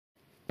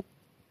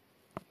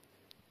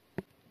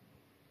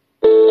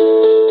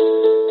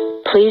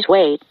Please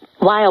wait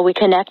while we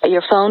connect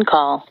your phone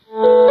call.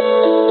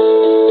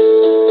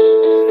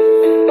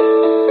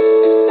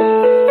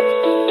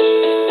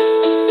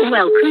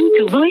 Welcome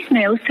to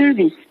voicemail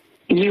service.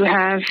 You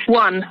have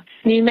one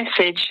new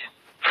message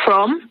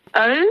from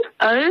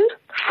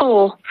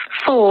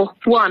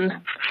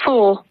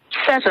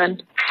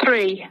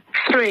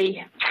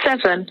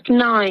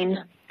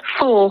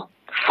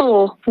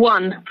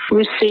 0044143379441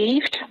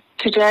 received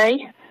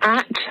today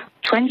at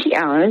 20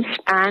 hours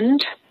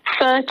and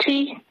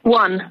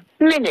 31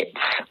 minutes.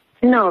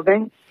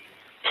 9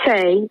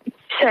 6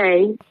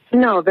 6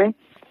 9.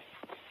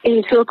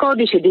 Il suo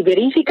codice di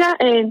verifica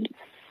è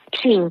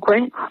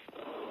 5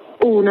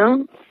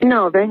 1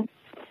 9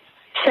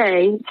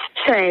 6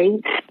 6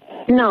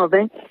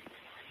 9.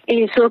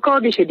 Il suo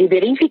codice di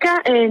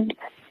verifica è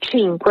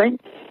 5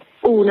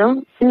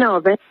 1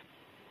 9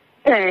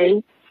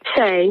 6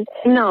 6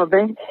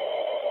 9.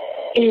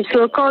 Il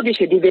suo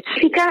codice di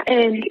verifica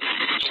è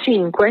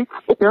 5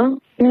 1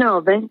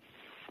 9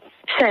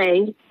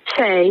 6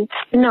 6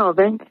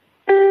 9.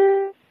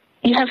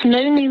 You have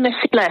no new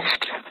message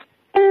left.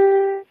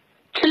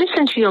 To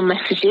listen to your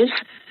messages,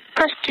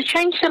 press to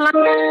change the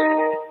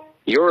language.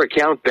 Your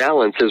account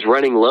balance is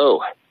running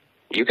low.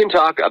 You can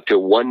talk up to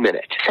 1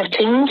 minute.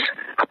 Settings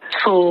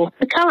for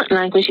the current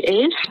language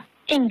is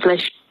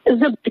English.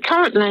 The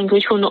current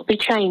language will not be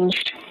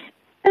changed.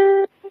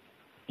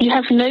 You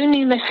have no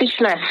new message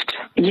left.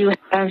 You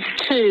have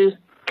 2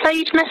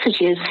 played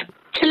messages.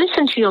 To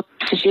listen to your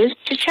messages,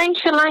 to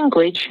change the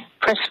language,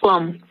 press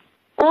 1.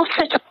 Or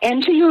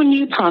enter your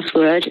new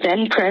password,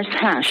 then press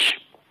hash.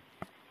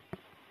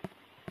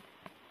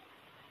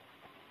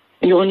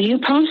 Your new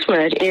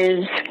password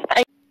is...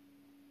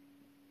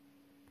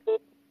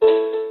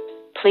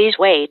 Please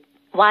wait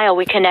while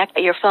we connect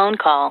your phone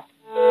call.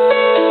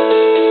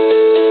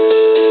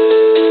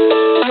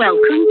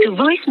 Welcome to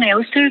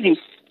voicemail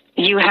service.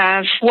 You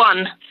have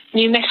one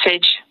new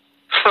message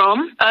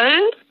from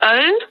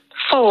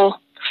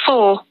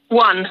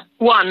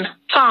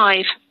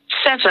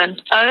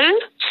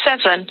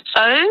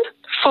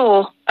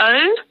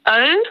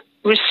 0044157070400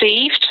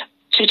 received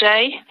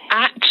today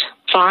at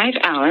 5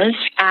 hours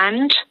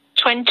and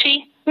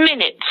 20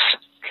 minutes.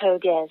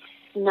 Code is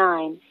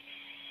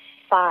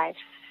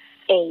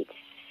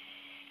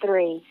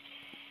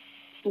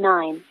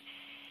 958339.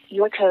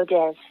 Your code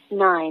is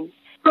 9.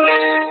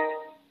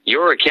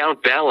 Your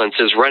account balance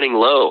is running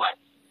low.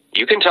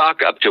 You can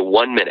talk up to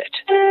 1 minute.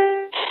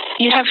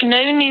 You have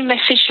no new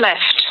message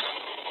left.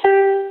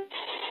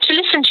 To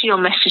listen to your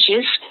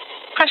messages,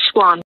 press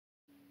 1.